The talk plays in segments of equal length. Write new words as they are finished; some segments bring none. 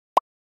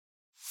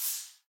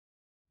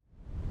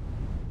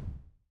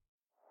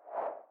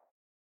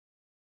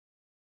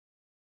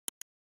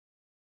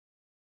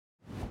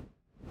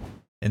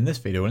In this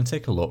video, we're going to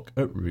take a look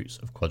at roots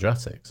of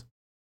quadratics.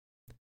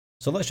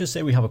 So let's just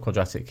say we have a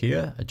quadratic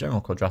here, a general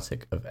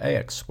quadratic of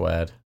ax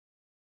squared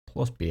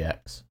plus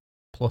bx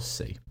plus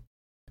c.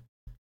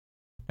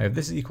 Now if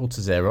this is equal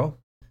to 0,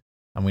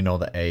 and we know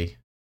that a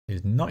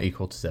is not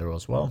equal to 0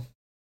 as well,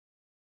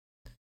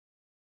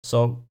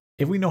 so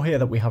if we know here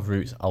that we have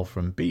roots alpha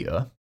and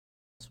beta,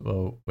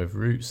 so with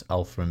roots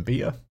alpha and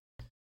beta,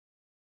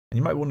 and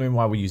you might be wondering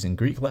why we're using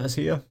Greek letters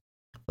here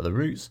for the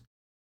roots,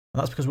 and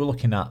that's because we're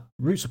looking at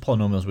roots of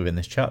polynomials within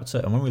this chapter,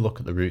 and when we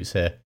look at the roots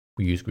here,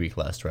 we use Greek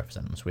letters to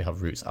represent them. So we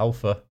have roots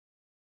alpha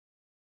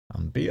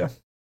and beta.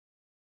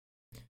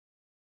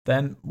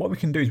 Then what we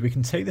can do is we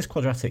can take this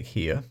quadratic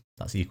here,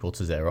 that's equal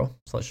to 0.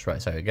 So let's just write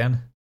this out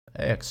again.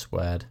 Ax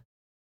squared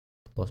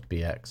plus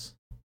bx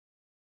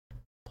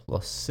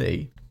plus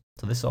c.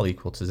 So this is all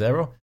equal to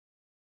 0.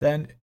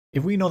 Then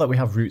if we know that we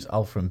have roots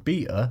alpha and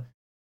beta,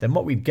 then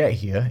what we'd get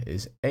here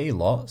is a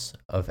lots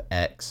of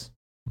x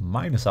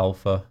minus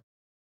alpha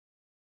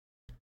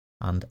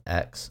and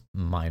x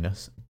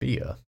minus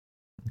beta.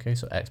 Okay,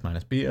 so x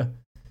minus beta.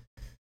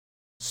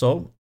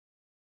 So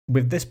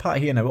with this part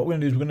here now, what we're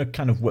going to do is we're going to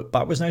kind of work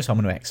backwards now. So I'm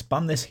going to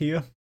expand this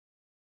here.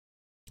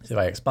 So if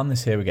I expand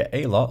this here, we get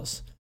a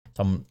lots.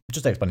 So I'm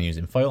just expanding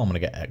using FOIL. I'm going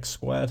to get x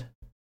squared.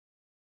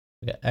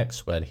 We get x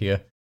squared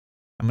here.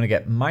 I'm going to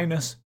get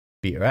minus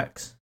beta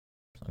x.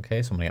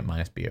 Okay, so I'm going to get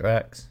minus beta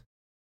x.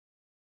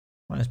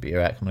 Minus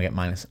beta x. I'm going to get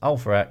minus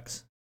alpha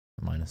x.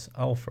 Minus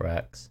alpha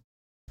x.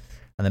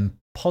 And then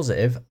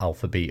positive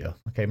alpha beta.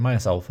 Okay,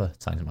 minus alpha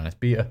times minus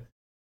beta.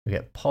 We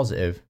get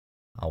positive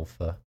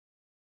alpha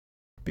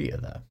beta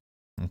there.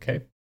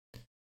 Okay.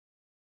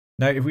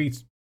 Now if we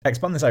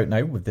expand this out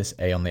now with this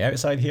a on the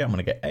outside here, I'm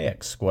going to get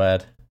ax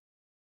squared.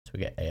 So we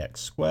get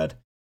ax squared.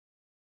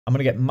 I'm going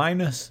to get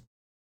minus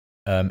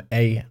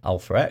a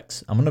alpha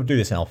x. I'm going to do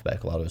this in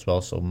alphabetical order as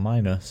well. So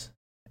minus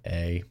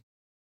a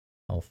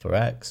alpha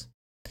x.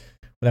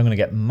 But I'm going to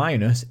get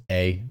minus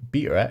a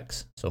beta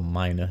x. So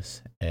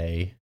minus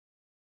a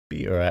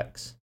beta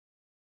x.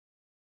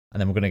 And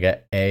then we're going to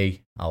get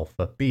a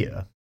alpha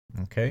beta.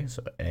 Okay,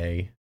 so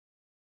a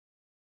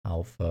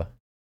alpha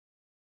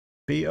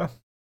beta.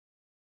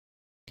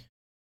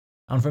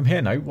 And from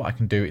here now, what I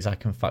can do is I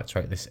can factor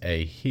out this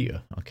a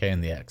here, okay,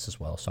 and the x as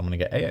well. So I'm going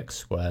to get ax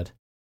squared.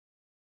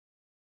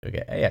 So we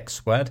get ax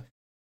squared.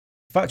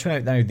 Factoring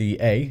out now the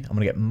a, I'm going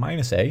to get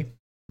minus a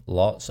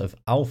lots of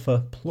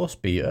alpha plus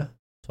beta.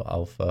 So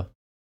alpha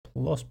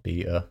plus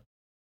beta.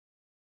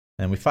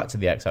 And we factor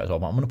the x out as well,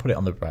 but I'm going to put it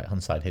on the right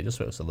hand side here just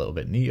so it's a little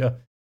bit neater.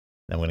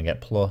 Then we're going to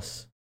get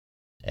plus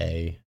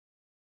a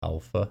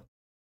alpha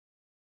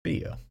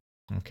beta.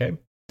 Okay.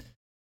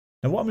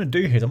 Now what I'm going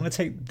to do here is I'm going to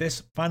take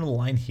this final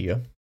line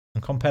here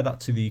and compare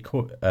that to the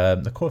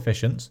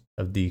coefficients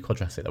of the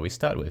quadratic that we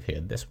started with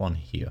here, this one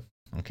here.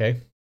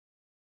 Okay.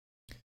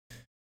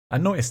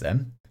 And notice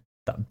then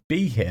that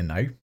b here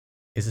now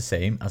is the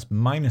same as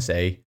minus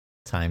a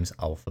times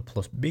alpha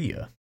plus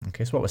beta.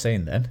 Okay, so what we're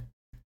saying then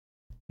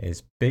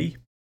is b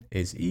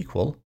is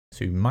equal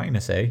to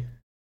minus a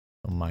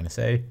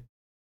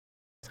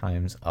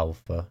times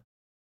alpha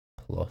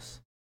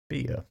plus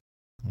beta.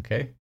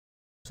 Okay,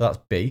 so that's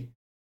b.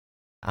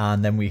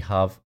 And then we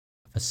have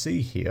for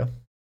c here,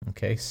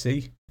 okay,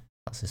 c,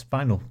 that's this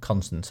final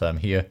constant term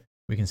here.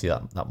 We can see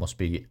that that must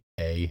be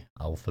a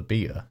alpha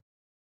beta.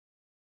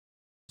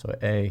 So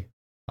a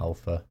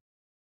alpha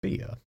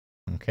beta,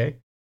 okay.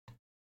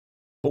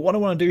 But what I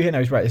want to do here now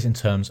is write this in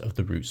terms of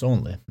the roots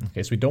only.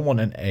 Okay, so we don't want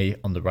an a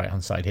on the right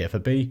hand side here for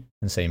b,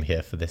 and same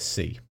here for this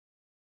c.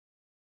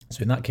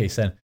 So in that case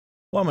then,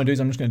 what I'm going to do is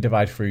I'm just going to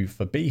divide through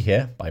for b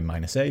here by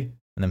minus a,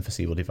 and then for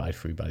c we'll divide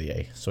through by the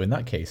a. So in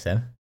that case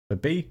then, for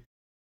b,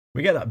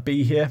 we get that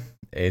b here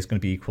is going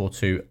to be equal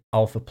to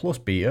alpha plus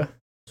beta.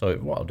 So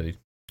what I'll do,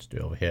 just do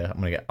it over here, I'm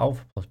going to get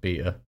alpha plus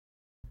beta.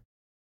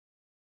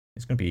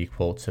 It's going to be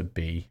equal to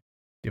b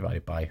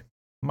divided by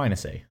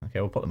minus a. Okay,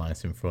 we'll put the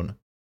minus in front.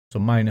 So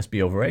minus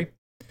b over a.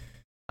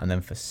 And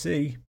then for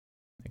c,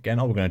 again,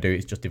 all we're going to do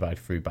is just divide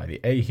through by the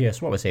a here.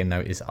 So what we're saying now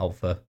is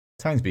alpha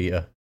times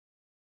beta.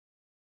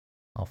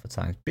 Alpha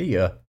times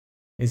beta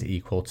is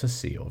equal to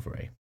c over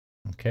a.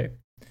 Okay.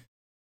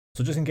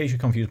 So just in case you're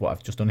confused what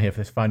I've just done here for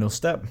this final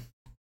step,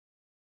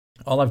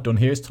 all I've done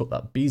here is took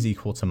that b is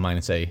equal to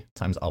minus a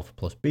times alpha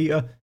plus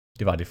beta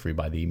divided through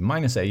by the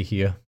minus a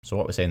here. So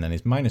what we're saying then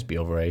is minus b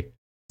over a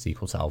is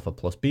equal to alpha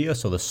plus beta.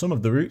 So the sum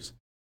of the roots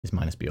is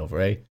minus b over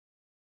a.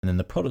 And then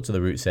the product of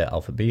the roots here,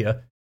 alpha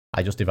beta,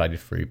 I just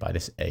divided through by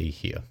this a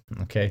here.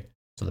 Okay.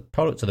 So the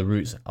product of the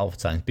roots, alpha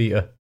times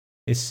beta,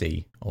 is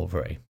c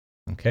over a.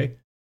 Okay.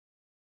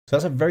 So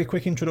that's a very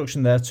quick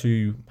introduction there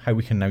to how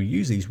we can now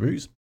use these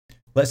roots.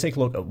 Let's take a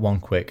look at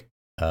one quick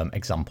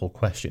example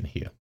question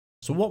here.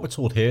 So what we're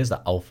told here is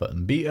that alpha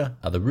and beta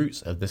are the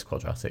roots of this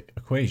quadratic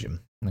equation.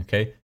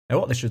 Okay. Now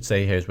what this should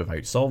say here is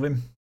without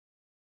solving.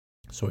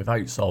 So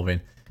without solving,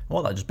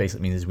 what that just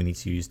basically means is we need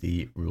to use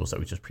the rules that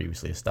we just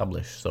previously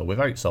established. So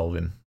without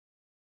solving,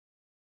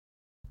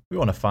 we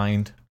want to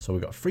find, so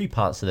we've got three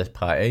parts to this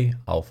part A,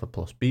 alpha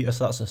plus beta,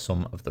 so that's the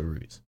sum of the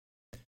roots.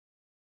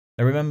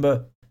 Now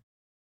remember,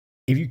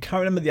 If you can't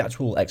remember the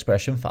actual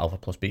expression for alpha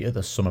plus beta,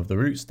 the sum of the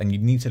roots, then you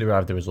need to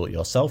derive the result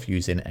yourself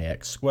using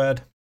ax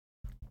squared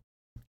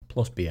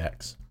plus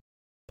bx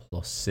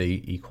plus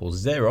c equals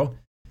 0.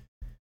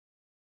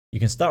 You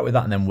can start with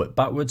that and then work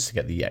backwards to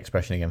get the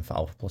expression again for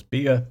alpha plus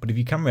beta. But if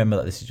you can remember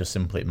that this is just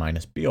simply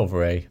minus b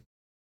over a,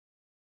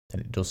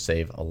 then it does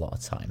save a lot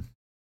of time.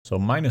 So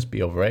minus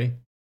b over a,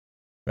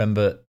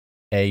 remember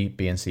a,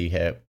 b, and c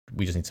here,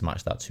 we just need to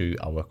match that to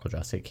our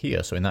quadratic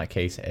here. So in that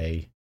case,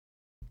 a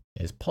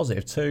is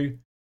positive 2,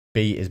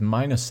 b is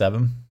minus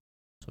 7,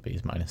 so b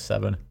is minus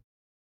 7,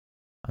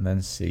 and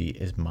then c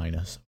is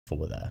minus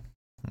 4 there.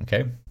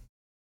 Okay,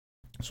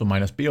 so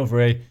minus b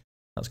over a,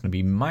 that's going to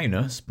be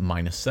minus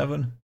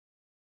 7,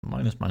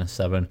 minus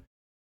 7,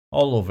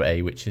 all over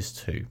a, which is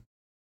 2.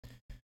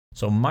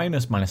 So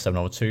minus 7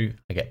 over 2,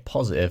 I get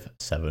positive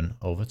 7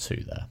 over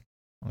 2 there.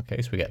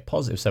 Okay, so we get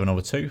positive 7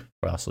 over 2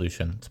 for our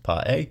solution to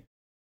part A.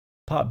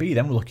 Part B,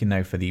 then we're looking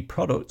now for the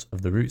product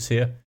of the roots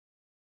here.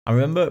 And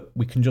remember,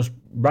 we can just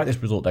write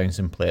this result down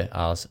simply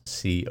as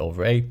c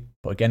over a.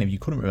 But again, if you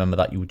couldn't remember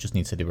that, you would just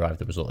need to derive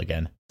the result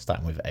again,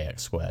 starting with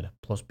ax squared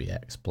plus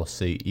bx plus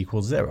c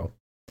equals 0.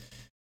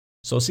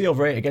 So c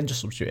over a, again, just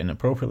substituting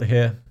appropriately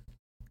here.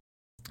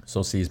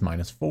 So c is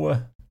minus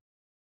 4.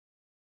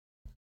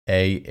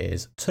 A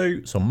is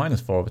 2, so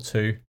minus 4 over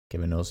 2,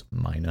 giving us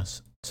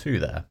minus 2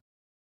 there.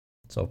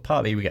 So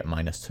part B, we get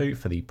minus 2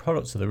 for the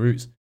products of the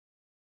roots. And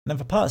then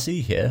for part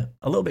C here,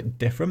 a little bit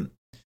different.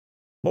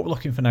 What we're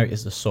looking for now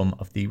is the sum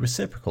of the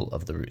reciprocal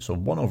of the root. So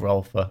 1 over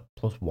alpha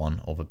plus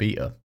 1 over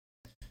beta.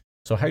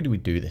 So how do we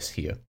do this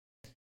here?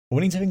 Well,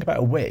 we need to think about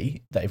a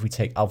way that if we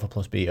take alpha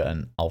plus beta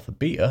and alpha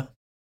beta,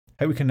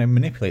 how we can now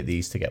manipulate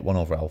these to get 1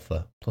 over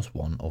alpha plus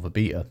 1 over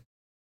beta.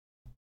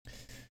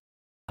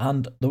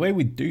 And the way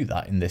we do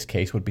that in this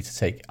case would be to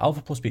take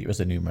alpha plus beta as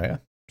the numerator.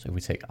 So if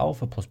we take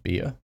alpha plus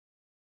beta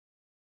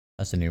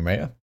as the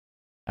numerator,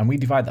 and we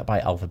divide that by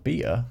alpha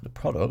beta, the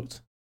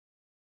product,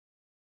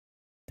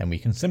 then we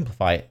can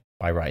simplify it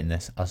by writing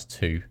this as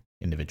 2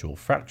 individual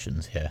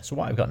fractions here. So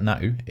what I've got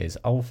now is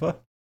alpha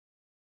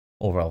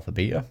over alpha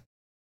beta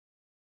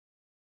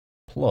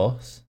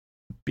plus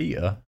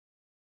beta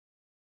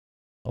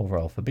over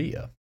alpha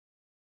beta.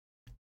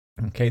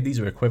 Okay, these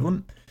are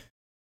equivalent.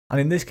 And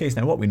in this case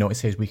now, what we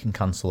notice here is we can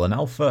cancel an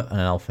alpha and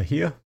an alpha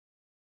here.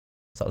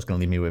 So that's going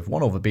to leave me with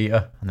 1 over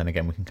beta. And then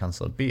again, we can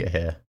cancel a beta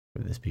here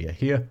with this beta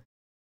here. And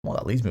what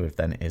that leaves me with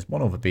then is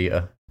 1 over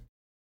beta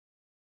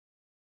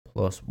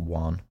plus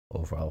 1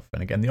 over alpha.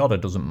 And again, the order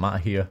doesn't matter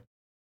here.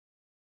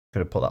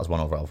 Could have put that as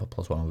 1 over alpha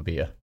plus 1 over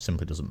beta.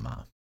 Simply doesn't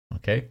matter.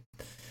 Okay.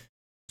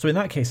 So in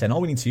that case then,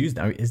 all we need to use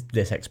now is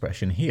this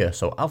expression here.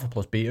 So alpha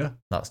plus beta,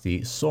 that's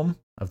the sum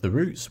of the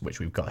roots, which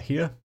we've got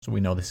here. So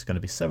we know this is going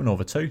to be 7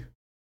 over 2.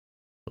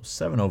 So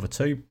 7 over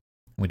 2, and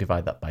we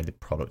divide that by the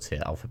product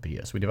here, alpha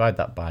beta. So we divide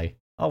that by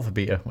alpha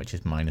beta, which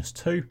is minus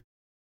 2.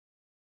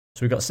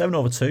 So we've got 7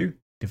 over 2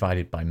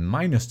 divided by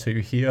minus 2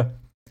 here.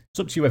 It's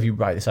up to you whether you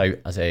write this out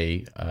as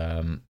a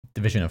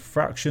division of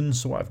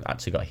fractions. So what I've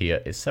actually got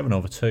here is 7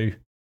 over 2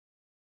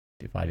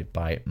 divided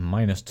by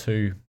minus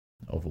 2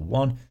 over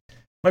 1.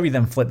 Maybe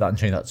then flip that and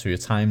change that to your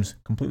times.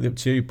 Completely up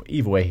to you. But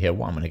either way here,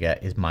 what I'm going to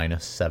get is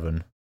minus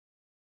 7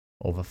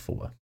 over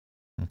 4.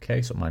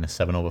 Okay, so minus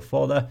 7 over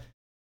 4 there.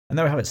 And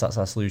there we have it, so that's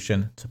our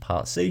solution to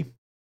part C.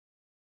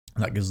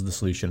 And that gives us the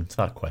solution to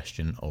that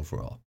question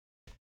overall.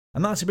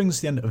 And that actually brings us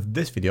to the end of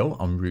this video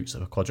on roots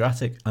of a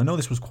quadratic. I know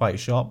this was quite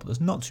short, but there's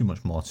not too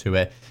much more to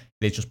it.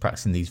 It's just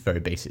practicing these very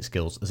basic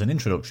skills as an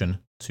introduction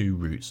to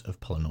roots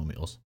of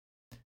polynomials.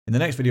 In the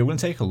next video, we're going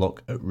to take a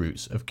look at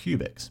roots of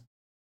cubics.